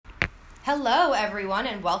Hello, everyone,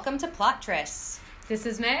 and welcome to Plottress. This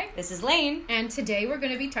is Meg. This is Lane. And today we're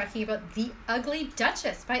going to be talking about The Ugly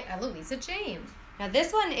Duchess by Eloisa James. Now,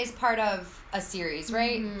 this one is part of a series,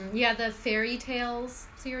 right? Mm-hmm. Yeah, the Fairy Tales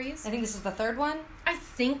series. I think this is the third one. I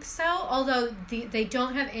think so, although they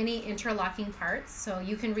don't have any interlocking parts, so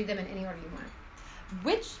you can read them in any order you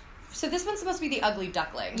want. So this one's supposed to be The Ugly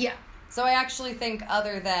Duckling. Yeah. So I actually think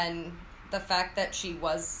other than the fact that she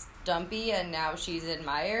was dumpy and now she's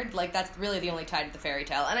admired, like that's really the only tie to the fairy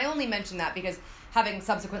tale. And I only mention that because having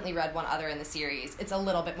subsequently read one other in the series, it's a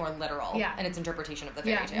little bit more literal in its interpretation of the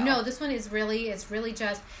fairy tale. No, this one is really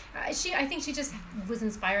just I think she just was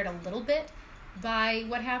inspired a little bit by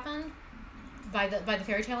what happened by the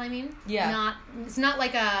fairy tale. I mean, it's not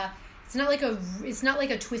like a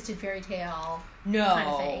twisted fairy tale kind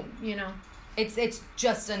of thing, you know. It's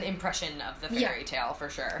just an impression of the fairy tale for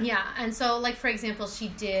sure. Yeah, and so like for example, she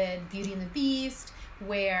did Beauty and the Beast,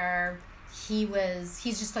 where he's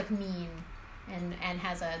just like mean and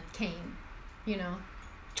has a cane, you know.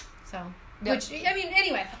 So which I mean,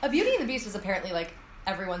 anyway, A Beauty and the Beast was apparently like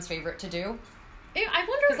everyone's favorite to do. I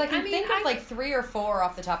wonder because I can think of like 3 or 4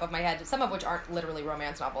 off the top of my head, some of which aren't literally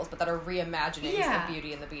romance novels, but that are reimaginings of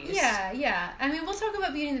Beauty and the Beast. Yeah. I mean, we'll talk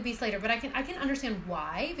about Beauty and the Beast later, but I can understand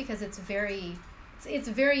why, because it's a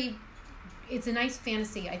nice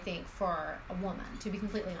fantasy, I think, for a woman, to be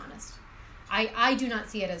completely honest. I do not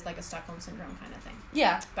see it as like a Stockholm Syndrome kind of thing.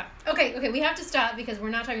 Yeah. But okay, we have to stop because we're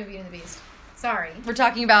not talking about Beauty and the Beast. Sorry. We're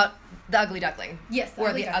talking about The Ugly Duckling. Yes,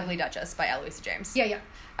 The Ugly Duchess by Eloisa James. Yeah.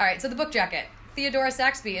 All right, so the book jacket. Theodora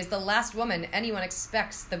Saxby is the last woman anyone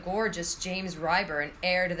expects the gorgeous James Ryburn,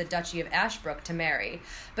 heir to the Duchy of Ashbrook, to marry.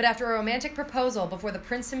 But after a romantic proposal before the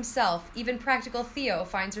prince himself, even practical Theo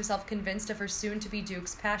finds herself convinced of her soon-to-be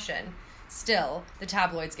duke's passion. Still, the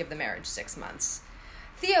tabloids give the marriage 6 months.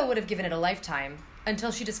 Theo would have given it a lifetime,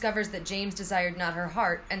 until she discovers that James desired not her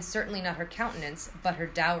heart, and certainly not her countenance, but her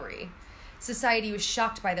dowry. Society was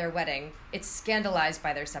shocked by their wedding, it's scandalized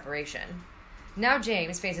by their separation. Now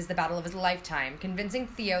James faces the battle of his lifetime, convincing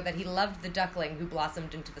Theo that he loved the duckling who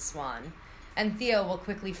blossomed into the swan. And Theo will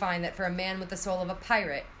quickly find that for a man with the soul of a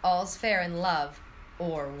pirate, all's fair in love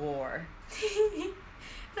or war.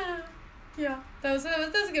 Yeah, that was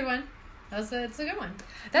a good one. It's a good one.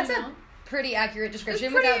 That's a pretty accurate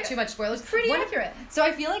description without too much spoilers. Pretty accurate. So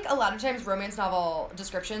I feel like a lot of times romance novel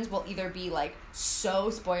descriptions will either be like so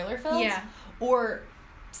spoiler filled, or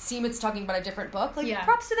seem it's talking about a different book. Like,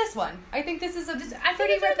 props to this one. I think this is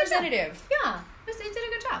pretty representative. Yeah, it did a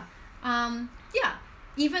good job. I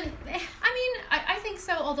think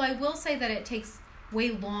so, although I will say that it takes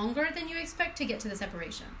way longer than you expect to get to the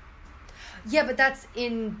separation. Yeah, but that's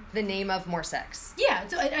in the name of more sex. Yeah,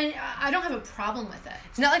 so I don't have a problem with it.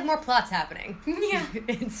 It's not like more plots happening. Yeah,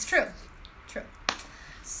 it's true.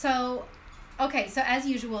 So, okay, so as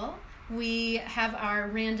usual, we have our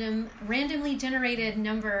randomly generated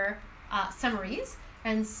number summaries.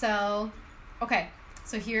 And so, okay,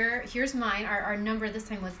 so here's mine. Our number this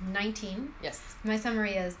time was 19. Yes. My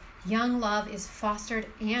summary is, young love is fostered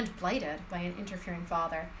and blighted by an interfering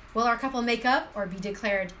father. Will our couple make up or be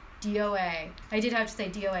declared DOA? I did have to say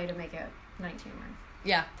DOA to make it 19 words.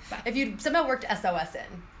 Yeah. But if you somehow worked SOS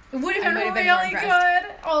in, it would have been really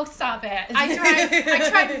good. Oh, stop it. I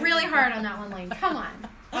tried really hard on that one, Lane. Come on.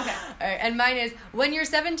 Okay. All right, and mine is, when your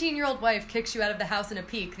 17-year-old wife kicks you out of the house in a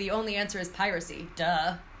peak, the only answer is piracy.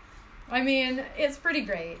 Duh. I mean, it's pretty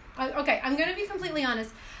great. Okay, I'm going to be completely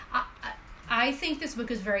honest. I think this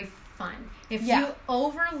book is very fun. If you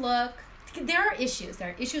overlook... There are issues.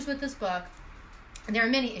 There are issues with this book. There are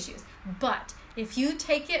many issues. But if you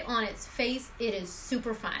take it on its face, it is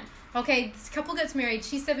super fun. Okay, this couple gets married.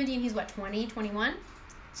 She's 17. He's, 20, 21?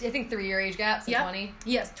 I think 3-year age gap, so 20.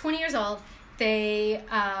 Yes, 20 years old. They've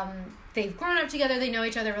grown up together. They know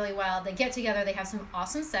each other really well. They get together. They have some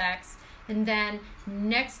awesome sex. And then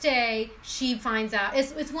next day, she finds out...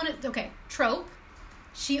 It's one of... Okay, trope.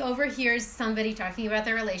 She overhears somebody talking about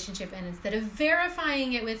their relationship, and instead of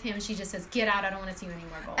verifying it with him, she just says, "Get out, I don't want to see you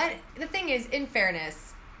anymore, Gold." And the thing is, in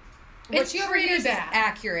fairness, what she overhears is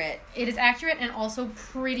accurate. It is accurate and also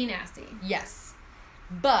pretty nasty. Yes.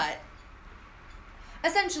 But,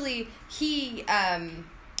 essentially, he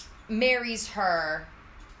marries her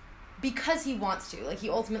because he wants to. Like, he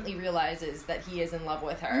ultimately realizes that he is in love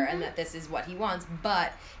with her and that this is what he wants,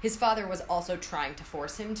 but his father was also trying to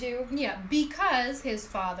force him to. Yeah, because his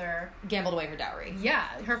father... gambled away her dowry. Yeah,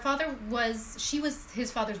 she was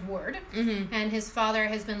his father's ward, and his father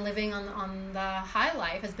has been living on the high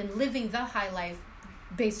life,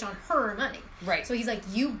 based on her money. Right. So he's like,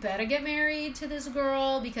 you better get married to this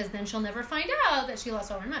girl, because then she'll never find out that she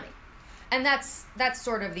lost all her money. And that's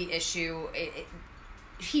sort of the issue.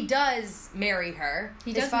 He does marry her.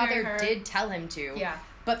 His father did tell him to. Yeah.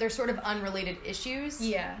 But they're sort of unrelated issues.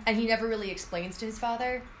 Yeah. And he never really explains to his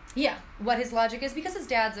father. Yeah. What his logic is, because his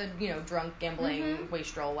dad's a, drunk, gambling,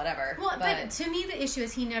 wastrel, whatever. Well, but to me the issue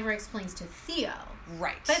is he never explains to Theo.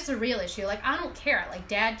 Right. That's a real issue. Like, I don't care. Like,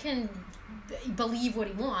 Dad can believe what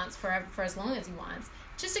he wants for as long as he wants.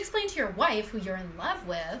 Just explain to your wife, who you're in love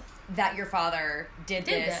with, that your father did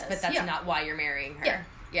this, but that's not why you're marrying her.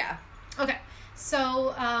 Yeah. Okay.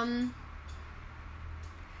 So,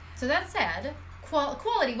 so that said,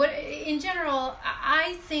 quality. What in general,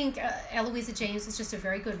 I think Eloisa James is just a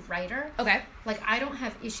very good writer. Okay. Like, I don't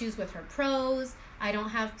have issues with her prose. I don't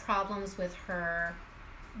have problems with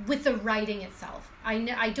with the writing itself.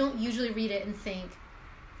 I don't usually read it and think,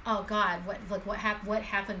 oh God, what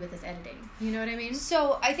happened with this editing? You know what I mean?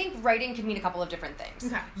 So I think writing can mean a couple of different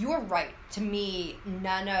things. Okay. You're right. To me,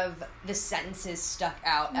 none of the sentences stuck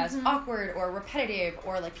out as awkward or repetitive,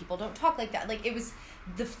 or like people don't talk like that. Like, it was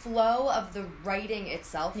the flow of the writing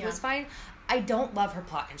itself was fine. I don't love her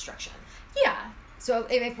plot construction. Yeah. So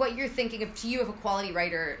if what you're thinking of to you of a quality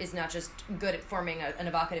writer is not just good at forming an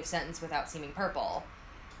evocative sentence without seeming purple,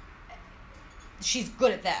 she's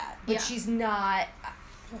good at that. But she's not.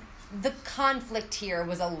 The conflict here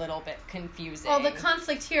was a little bit confusing. Oh, the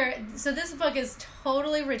conflict here. So this book is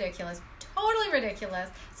totally ridiculous. Totally ridiculous.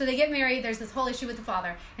 So they get married. There's this whole issue with the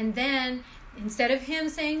father. And then instead of him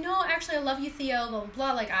saying, no, actually, I love you, Theo, blah, blah,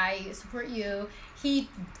 blah, like, I support you, he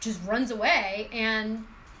just runs away and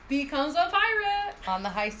becomes a pirate. On the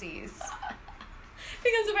high seas.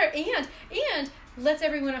 Becomes a pirate. And lets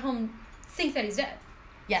everyone at home think that he's dead.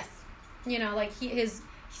 Yes. Like,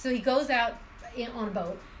 so he goes out on a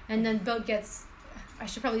boat. And then boat gets, I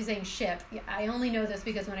should probably be saying ship. Yeah, I only know this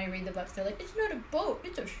because when I read the books, they're like, it's not a boat,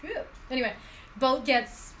 it's a ship. Anyway, boat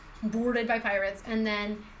gets boarded by pirates, and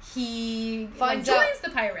then he joins the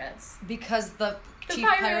pirates. Because the chief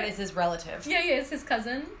pirate is his relative. Yeah, it's his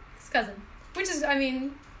cousin. Which is, I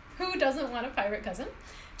mean, who doesn't want a pirate cousin?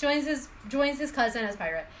 Joins his cousin as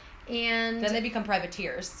pirate. And then they become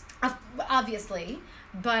privateers. Obviously.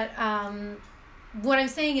 But, what I'm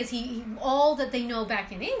saying is he all that they know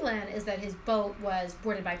back in England is that his boat was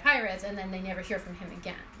boarded by pirates, and then they never hear from him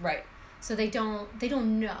again. Right. So they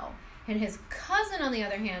don't know. And his cousin, on the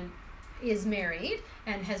other hand, is married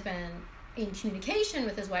and has been in communication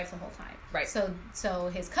with his wife the whole time. Right. So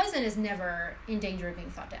his cousin is never in danger of being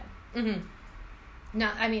thought dead. Mm-hmm.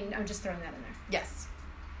 No, I mean, I'm just throwing that in there. Yes.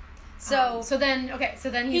 So then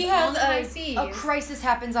he's on the high seas. A crisis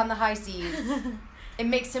happens on the high seas. It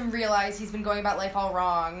makes him realize he's been going about life all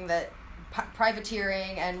wrong, that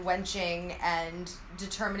privateering and wenching and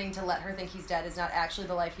determining to let her think he's dead is not actually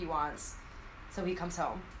the life he wants. So he comes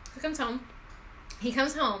home. He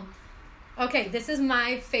comes home. Okay, this is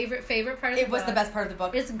my favorite part of the book. It was the best part of the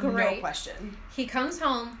book. It's great. No question. He comes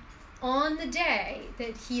home on the day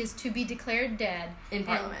that he is to be declared dead. In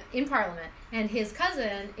Parliament. And his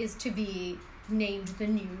cousin is to be named the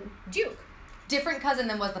new Duke. Different cousin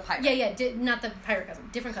than was the pirate. Yeah, not the pirate cousin.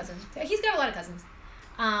 Different cousin. He's got a lot of cousins.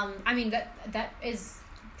 I mean, that is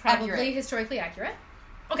probably historically accurate.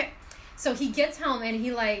 Okay, so he gets home and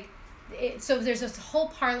so there's this whole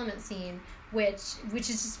Parliament scene which is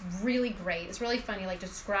just really great. It's really funny. Like,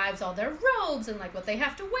 describes all their robes and like what they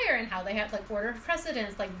have to wear and how they have like order of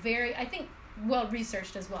precedence. Like, very, I think, well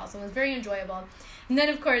researched as well. So it was very enjoyable. And then,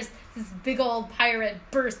 of course, this big old pirate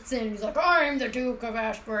bursts in. He's like, I'm the Duke of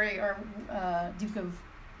Ashbury, or Duke of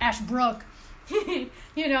Ashbrook, And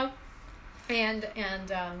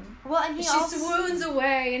she swoons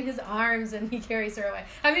away in his arms, and he carries her away.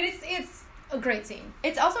 I mean, it's a great scene.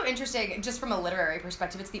 It's also interesting, just from a literary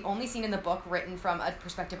perspective. It's the only scene in the book written from a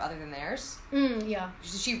perspective other than theirs. Yeah.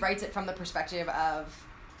 She writes it from the perspective of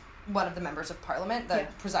one of the members of Parliament,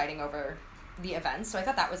 presiding over the events. So I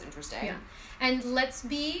thought that was interesting. Yeah. And let's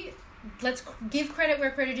give credit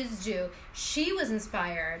where credit is due. She was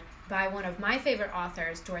inspired by one of my favorite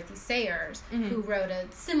authors, Dorothy Sayers, who wrote a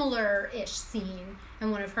similar-ish scene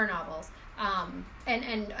in one of her novels.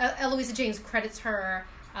 And Eloisa James credits her,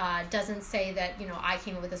 doesn't say that, I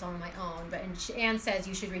came up with this all on my own, but Anne says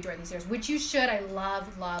you should read Dorothy Sayers, which you should. I love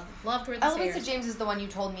Dorothy Sayers. Eloisa James is the one you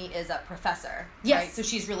told me is a professor. Yes. Right? So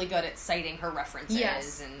she's really good at citing her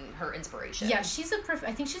references and her inspiration. Yeah, I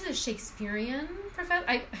think she's a Shakespearean professor.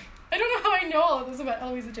 I don't know how I know all of this about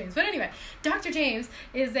Eloisa James. But anyway, Dr. James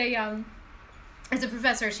is a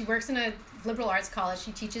professor. She works in a liberal arts college.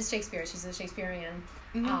 She teaches Shakespeare. She's a Shakespearean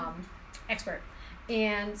expert.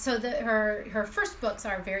 And so her first books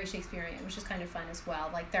are very Shakespearean, which is kind of fun as well.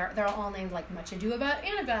 Like, they're all named like Much Ado About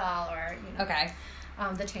Annabelle, or Okay.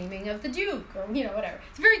 The Taming of the Duke, or whatever.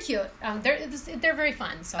 It's very cute. They're very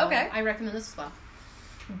fun. So Okay. I recommend this as well.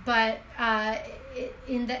 But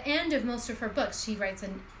in the end of most of her books, she writes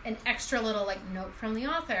an extra little note from the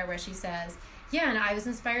author where she says, yeah, and I was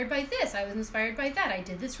inspired by this, I was inspired by that, I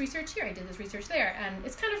did this research here, I did this research there, and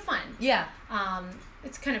it's kind of fun. Yeah.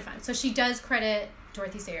 It's kind of fun. So she does credit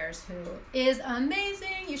Dorothy Sayers, who is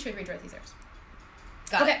amazing. You should read Dorothy Sayers.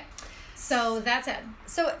 Got it. So that's it.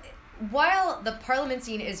 So while the Parliament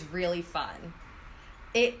scene is really fun,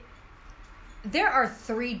 there are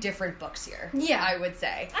 3 different books here. Yeah. I would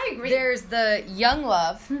say. I agree. There's the young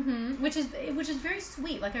love. Mm-hmm. Which is very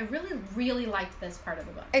sweet. I really, really liked this part of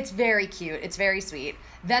the book. It's very cute. It's very sweet.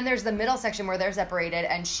 Then there's the middle section where they're separated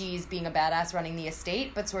and she's being a badass running the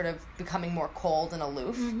estate, but sort of becoming more cold and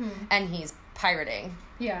aloof. Mm-hmm. And he's pirating.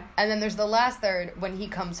 Yeah. And then there's the last third when he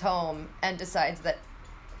comes home and decides that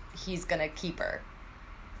he's going to keep her.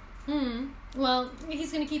 Well,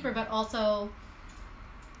 he's going to keep her, but also...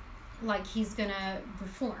 he's gonna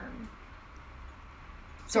reform.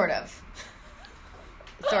 Sort of.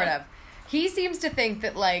 Sort of. He seems to think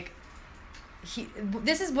that,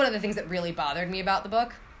 this is one of the things that really bothered me about the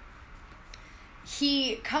book.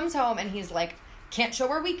 He comes home and he's like, can't show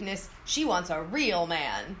her weakness. She wants a real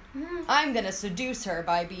man. I'm gonna seduce her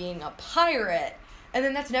by being a pirate. And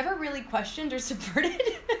then that's never really questioned or subverted.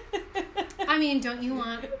 I mean, don't you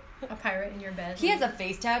want a pirate in your bed? He has a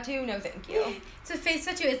face tattoo? No, thank you. It's a face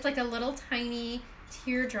tattoo. It's like a little tiny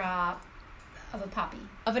teardrop of a poppy.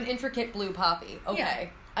 Of an intricate blue poppy. Okay. Yeah.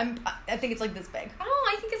 I think it's this big. Oh,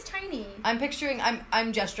 I think it's tiny. I'm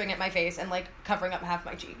gesturing at my face and covering up half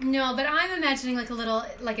my cheek. No, but I'm imagining a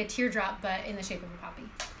teardrop, but in the shape of a poppy.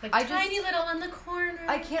 Tiny little on the corner.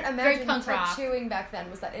 I can't imagine tattooing back then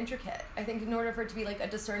was that intricate. I think in order for it to be a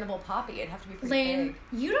discernible poppy, it'd have to be pretty Lane,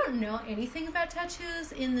 big. You don't know anything about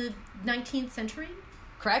tattoos in the 19th century?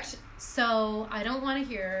 Correct? So I don't want to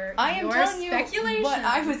hear your speculation. You what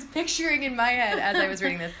I was picturing in my head as I was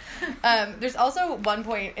reading this. There's also one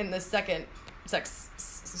point in the second sex.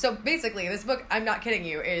 So basically, this book, I'm not kidding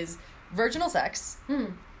you, is virginal sex,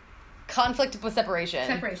 conflict with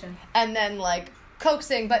separation, and then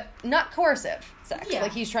coaxing, but not coercive sex. Yeah.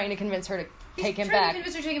 He's trying to convince her to take him back. He's trying to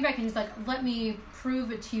convince her to take him back, and he's like, let me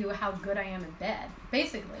prove it to you how good I am in bed,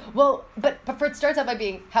 basically. Well, but it starts out by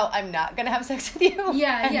being how I'm not going to have sex with you.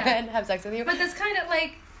 Yeah, and then have sex with you. But that's kind of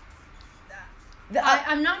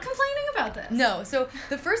I'm not complaining about this. No, so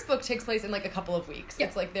the first book takes place in a couple of weeks.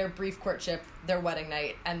 Yeah. It's their brief courtship, their wedding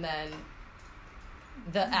night, and then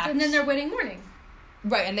the act. And then their wedding morning.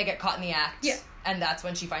 Right, and they get caught in the act. Yeah. And that's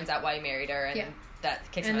when she finds out why he married her, and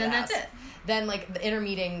that kicks him out of the house. And then that's it. Then, the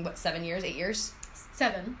intermeeting, 7 years, 8 years?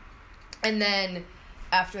 7. And then,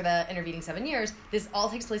 after the intervening 7 years, this all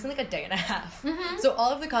takes place in, a day and a half. Mm-hmm. So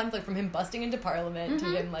all of the conflict from him busting into Parliament to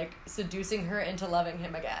him, seducing her into loving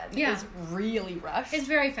him again is really rushed. It's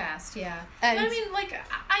very fast, yeah. And but I mean,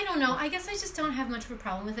 I don't know. I guess I just don't have much of a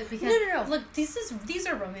problem with it because... No. Look, these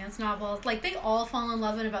are romance novels. They all fall in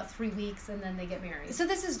love in about 3 weeks and then they get married. So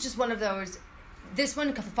this is just one of those... This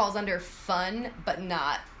one falls under fun, but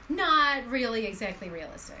not... Not really exactly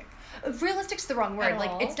realistic. Realistic's the wrong word. At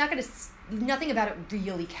all. It's not going to... Nothing about it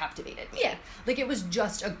really captivated me. Yeah. It was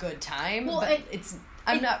just a good time, well, but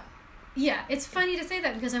I'm not... Yeah, it's funny to say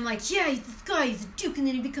that because I'm he's this guy, he's a duke, and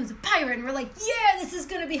then he becomes a pirate, and we're yeah, this is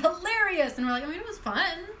going to be hilarious. And we're it was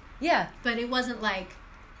fun. Yeah. But it wasn't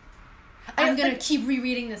I'm going to keep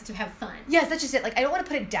rereading this to have fun. Yes, that's just it. I don't want to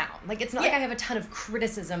put it down. It's not I have a ton of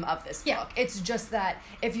criticism of this book. It's just that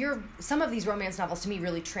some of these romance novels to me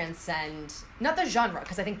really transcend, not the genre,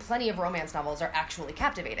 because I think plenty of romance novels are actually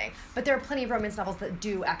captivating, but there are plenty of romance novels that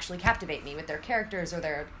do actually captivate me with their characters or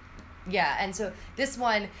their, and so this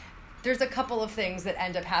one, there's a couple of things that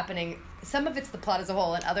end up happening. Some of it's the plot as a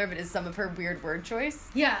whole, and other of it is some of her weird word choice.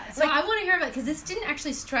 Yeah, so I want to hear about it, because this didn't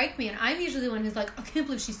actually strike me, and I'm usually the one who's I can't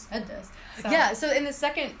believe she said this. So. Yeah, so in the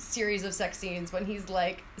second series of sex scenes, when he's,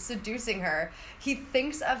 seducing her, he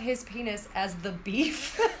thinks of his penis as the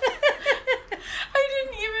beef. I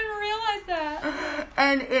didn't even realize that.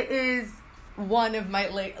 And it is one of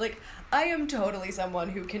my, I am totally someone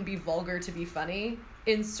who can be vulgar to be funny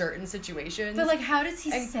in certain situations. But, how does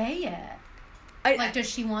he say it? Does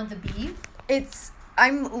she want the beef?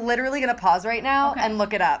 I'm literally going to pause right now and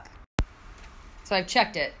look it up. So I've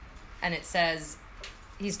checked it, and it says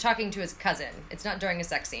he's talking to his cousin. It's not during a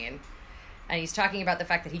sex scene. And he's talking about the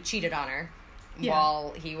fact that he cheated on her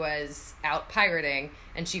while he was out pirating,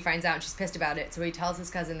 and she finds out and she's pissed about it. So he tells his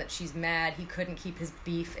cousin that she's mad he couldn't keep his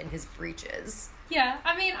beef in his breeches. Yeah,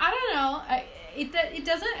 I mean, I don't know. It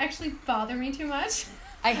doesn't actually bother me too much.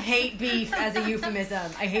 I hate beef as a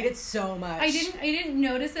euphemism. I hate it so much. I didn't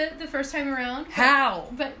notice it the first time around. How?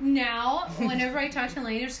 But now, whenever I talk to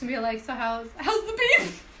Lane, they're just gonna be like, "So how's the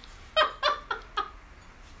beef?"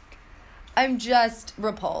 I'm just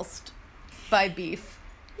repulsed by beef.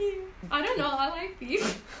 I don't know. I like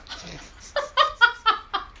beef.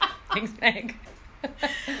 Thanks, Meg.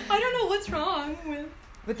 I don't know what's wrong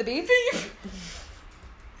with the beef.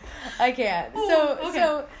 I can't. Oh,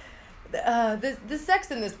 okay. The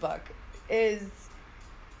sex in this book is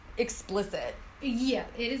explicit. Yeah,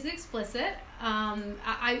 it is explicit.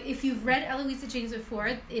 If you've read Eloisa James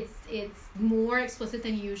before, it's more explicit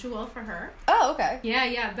than usual for her. Oh, okay.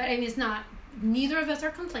 Yeah, but I mean, it's not. Neither of us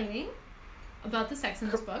are complaining about the sex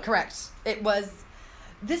in this book. Correct. It was.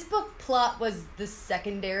 This book plot was the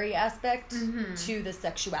secondary aspect to the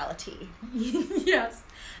sexuality. Yes.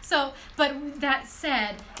 So, but that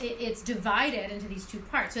said, it's divided into these two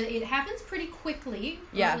parts. So it happens pretty quickly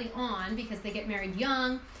early on because they get married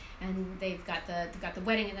young, and they've got the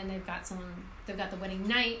wedding, and then they've got the wedding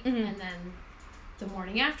night, and then the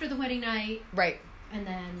morning after the wedding night, right, and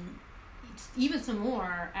then even some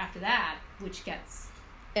more after that, which gets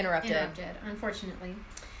interrupted, unfortunately.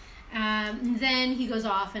 Then he goes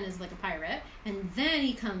off and is like a pirate, and then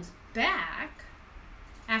he comes back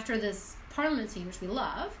after this Parliament scene, which we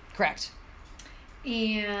love. Correct.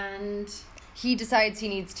 And he decides he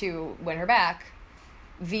needs to win her back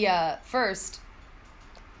via first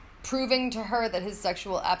proving to her that his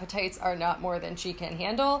sexual appetites are not more than she can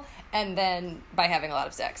handle, and then by having a lot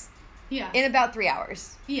of sex. Yeah. In about 3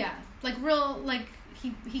 hours. Yeah.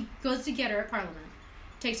 He goes to get her at Parliament,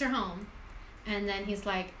 takes her home, and then he's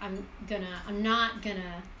like, I'm not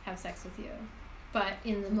gonna have sex with you, but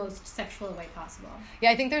in the most sexual way possible.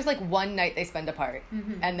 Yeah, I think there's like one night they spend apart,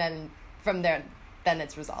 and then from there, then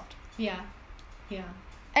it's resolved. Yeah.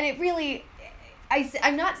 And it really,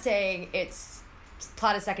 I'm not saying it's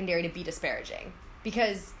plot is secondary to be disparaging,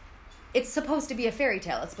 because it's supposed to be a fairy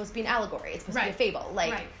tale. It's supposed to be an allegory. It's supposed to be a fable.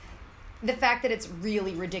 The fact that it's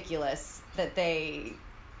really ridiculous that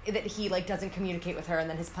he like doesn't communicate with her, and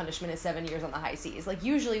then his punishment is 7 years on the high seas. Like,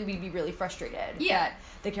 usually we'd be really frustrated that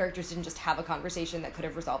the characters didn't just have a conversation that could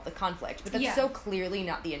have resolved the conflict. But that's so clearly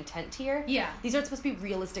not the intent here. Yeah. These aren't supposed to be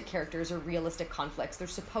realistic characters or realistic conflicts. They're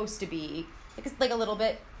supposed to be like a little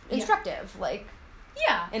bit instructive,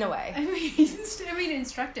 in a way. I mean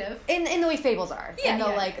instructive. In the way fables are.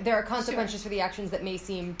 Yeah. There are consequences for the actions that may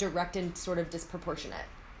seem direct and sort of disproportionate.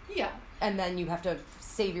 Yeah. And then you have to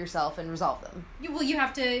save yourself and resolve them. You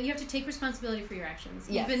have to take responsibility for your actions,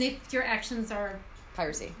 even if your actions are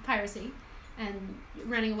piracy, and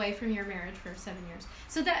running away from your marriage for 7 years.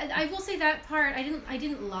 So that, I will say, that part I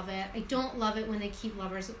didn't love it. I don't love it when they keep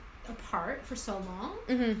lovers apart for so long.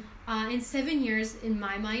 And 7 years in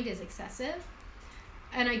my mind is excessive.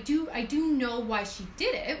 And I do know why she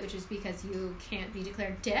did it, which is because you can't be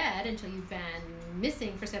declared dead until you've been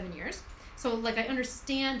missing for 7 years. So, I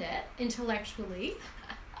understand it intellectually.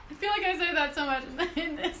 I feel like I say that so much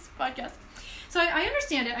in this podcast. So I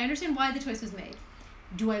understand it. I understand why the choice was made.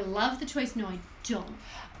 Do I love the choice? No, I don't.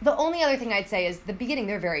 The only other thing I'd say is the beginning,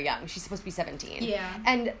 they're very young. She's supposed to be 17. Yeah.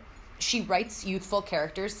 And she writes youthful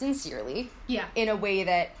characters sincerely. Yeah. In a way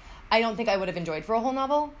that I don't think I would have enjoyed for a whole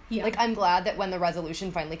novel. Yeah. I'm glad that when the resolution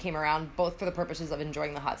finally came around, both for the purposes of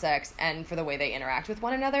enjoying the hot sex and for the way they interact with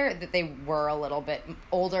one another, that they were a little bit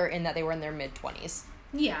older in that they were in their mid-20s.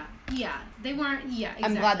 Yeah. They weren't, exactly.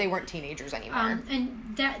 I'm glad they weren't teenagers anymore.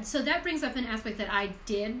 And that brings up an aspect that I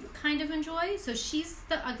did kind of enjoy. So she's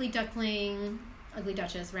the ugly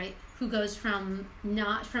duchess, right? Who goes from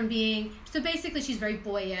being, so basically she's very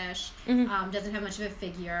boyish, doesn't have much of a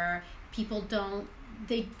figure. People don't,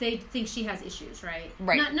 they think she has issues, right?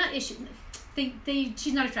 Right. Not issues.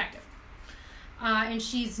 She's not attractive. And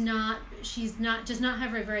does not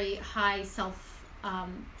have a very high self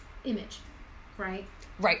image, right?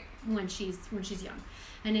 Right. When she's young.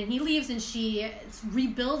 And then he leaves, and she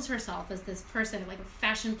rebuilds herself as this person, like a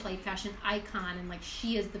fashion icon, and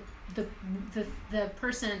she is the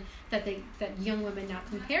person that young women now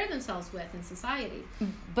compare themselves with in society.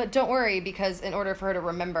 But don't worry, because in order for her to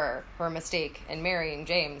remember her mistake in marrying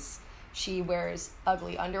James, she wears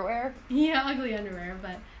ugly underwear. Yeah, ugly underwear.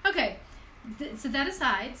 But okay, so that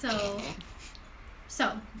aside, so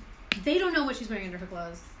they don't know what she's wearing under her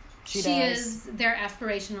clothes. She is their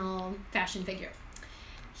aspirational fashion figure.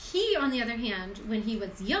 He, on the other hand, when he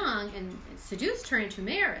was young and seduced her into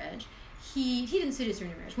marriage, he didn't seduce her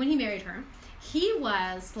into marriage. When he married her, he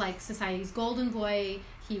was like society's golden boy.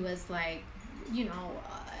 He was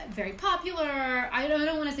very popular. I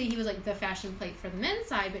don't want to say he was like the fashion plate for the men's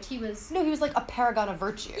side, but he was... No, he was like a paragon of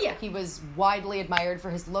virtue. Yeah. He was widely admired for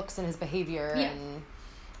his looks and his behavior. Yeah.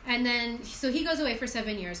 And then, so he goes away for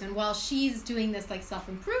 7 years, and while she's doing this like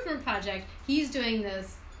self-improvement project, he's doing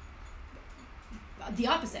the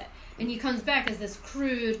opposite. And he comes back as this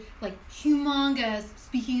crude, like, humongous,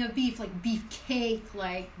 speaking of beef, like, beefcake,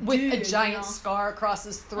 like, with dude, a giant scar across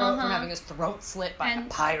his throat from having his throat slit by a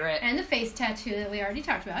pirate. And the face tattoo that we already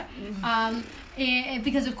talked about. And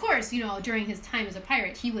because, of course, during his time as a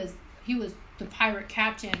pirate, he was the pirate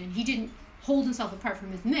captain, and he didn't hold himself apart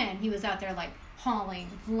from his men. He was out there, like, hauling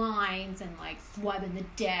lines and, like, swabbing the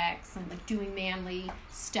decks and, like, doing manly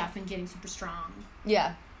stuff and getting super strong.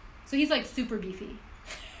 Yeah. So he's, like, super beefy.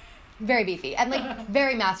 Very beefy. And, like,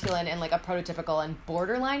 very masculine in, like, a prototypical and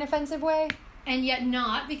borderline offensive way. And yet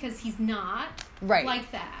not, because he's not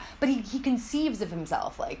like that. But he conceives of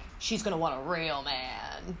himself like, she's going to want a real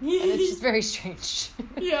man. And it's just very strange.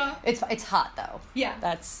 Yeah. It's hot, though.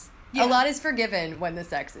 Yeah. A lot is forgiven when the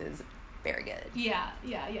sex is very good. Yeah.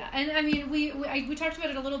 And, I mean, we talked about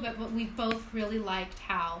it a little bit, but we both really liked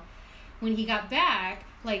how when he got back,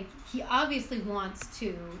 like, he obviously wants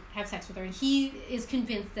to have sex with her, and he is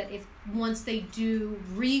convinced that once they do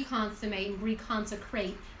reconsummate and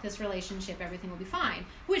reconsecrate this relationship, everything will be fine.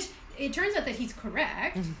 Which, it turns out that he's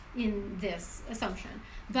correct in this assumption.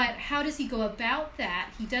 But how does he go about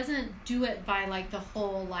that? He doesn't do it by, like, the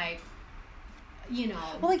whole, like,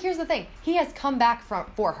 Well, like, here's the thing. He has come back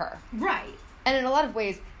for her. Right. And in a lot of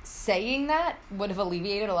ways, saying that would have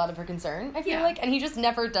alleviated a lot of her concern, I feel like. And he just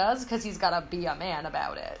never does because he's got to be a man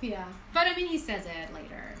about it. Yeah. But, I mean, he says it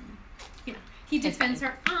later. He defends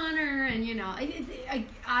her honor, and,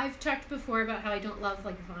 I've talked before about how I don't love,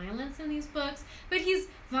 like, violence in these books, but he's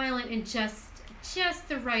violent in just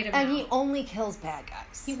the right amount. And he only kills bad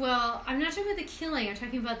guys. I'm not talking about the killing. I'm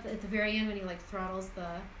talking about at the very end when he, like, throttles the...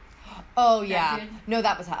 Oh, yeah. Dude. No,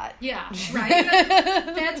 that was hot. Yeah, right?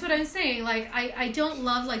 That's what I'm saying. Like, I don't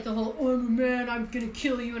love, like, the whole, oh, I'm a man, I'm going to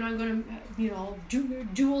kill you, and I'm going to,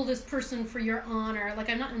 duel this person for your honor. Like,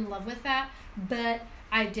 I'm not in love with that, but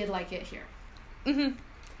I did like it here. Mm-hmm.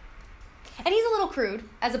 And he's a little crude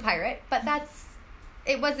as a pirate, but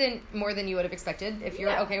it wasn't more than you would have expected. If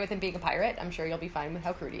you're okay with him being a pirate, I'm sure you'll be fine with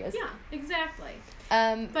how crude he is. Yeah, exactly.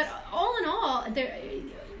 But all in all,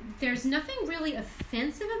 there's nothing really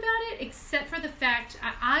offensive about it, except for the fact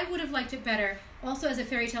I would have liked it better also as a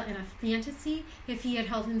fairy tale and a fantasy if he had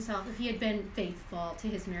been faithful to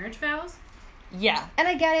his marriage vows. Yeah. And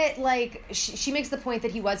I get it, like, she makes the point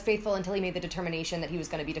that he was faithful until he made the determination that he was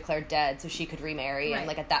going to be declared dead so she could remarry. Right. And,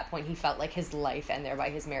 like, at that point he felt like his life and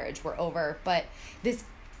thereby his marriage were over. But this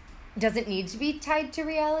doesn't need to be tied to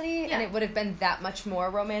reality, and it would have been that much more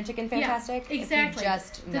romantic and fantastic exactly. if he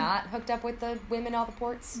just not hooked up with the women all the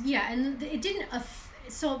ports. Yeah, and it didn't...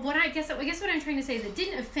 So what I guess what I'm trying to say is it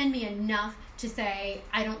didn't offend me enough to say,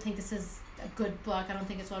 I don't think this is a good book, I don't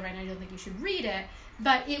think it's well written, I don't think you should read it,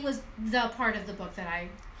 but it was the part of the book that I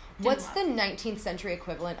What's the 19th century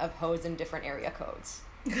equivalent of hoes in different area codes?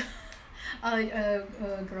 A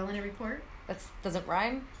girl in every port? That doesn't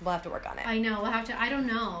rhyme? We'll have to work on it. I know, we'll have to... I don't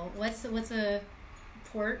know. What's a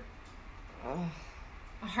port? A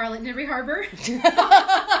harlot in every harbor?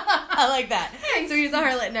 I like that. Thanks. So he's a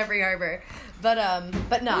harlot in every harbor. But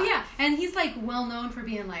no. Oh, yeah. And he's, like, well known for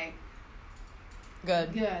being, like...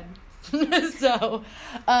 Good. So,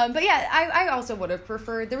 but yeah, I also would have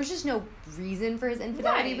preferred... There was just no reason for his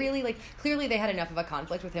infidelity, really. Like, clearly they had enough of a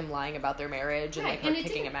conflict with him lying about their marriage and, like, her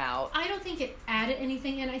kicking him out. I don't think it added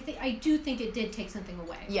anything, and I do think it did take something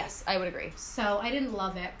away. Yes, I would agree. So, I didn't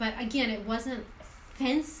love it. But, again, it wasn't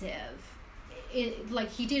offensive. Like,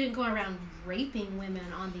 he didn't go around raping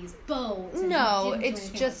women on these boats. No, it's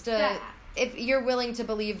just if you're willing to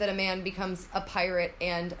believe that a man becomes a pirate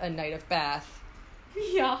and a Knight of Bath...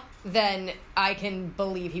 Yeah. Then I can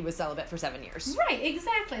believe he was celibate for 7 years. Right,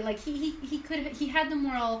 exactly. Like he had the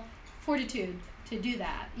moral fortitude to do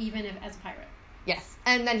that, even if as a pirate. Yes,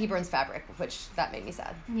 and then he burns fabric, which that made me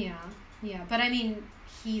sad. Yeah. But I mean,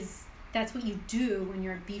 that's what you do when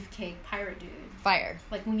you're a beefcake pirate dude. Fire.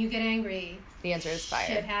 Like when you get angry. The answer is fire.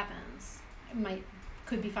 Shit happens.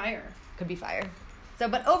 Could be fire. So,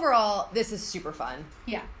 but overall, this is super fun.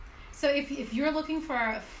 Yeah. So if you're looking for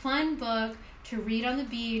a fun book to read on the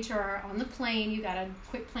beach or on the plane, you got a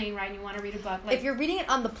quick plane ride and you want to read a book. Like, if you're reading it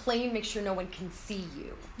on the plane, make sure no one can see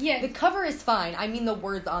you. Yeah. The cover is fine. I mean the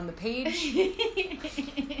words on the page.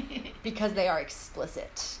 Because they are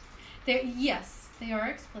explicit. Yes, they are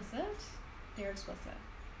explicit. They're explicit.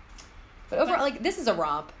 But overall, like, this is a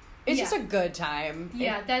romp. It's just a good time.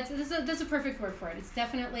 Yeah, that's a perfect word for it. It's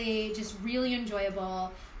definitely just really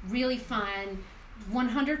enjoyable, really fun.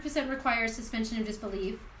 100% requires suspension of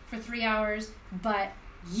disbelief for 3 hours, but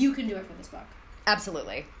you can do it for this book.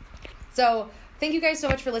 Absolutely. So, thank you guys so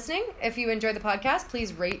much for listening. If you enjoyed the podcast,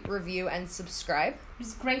 please rate, review, and subscribe. It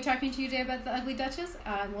was great talking to you today about The Ugly Duchess.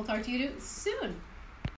 We'll talk to you soon.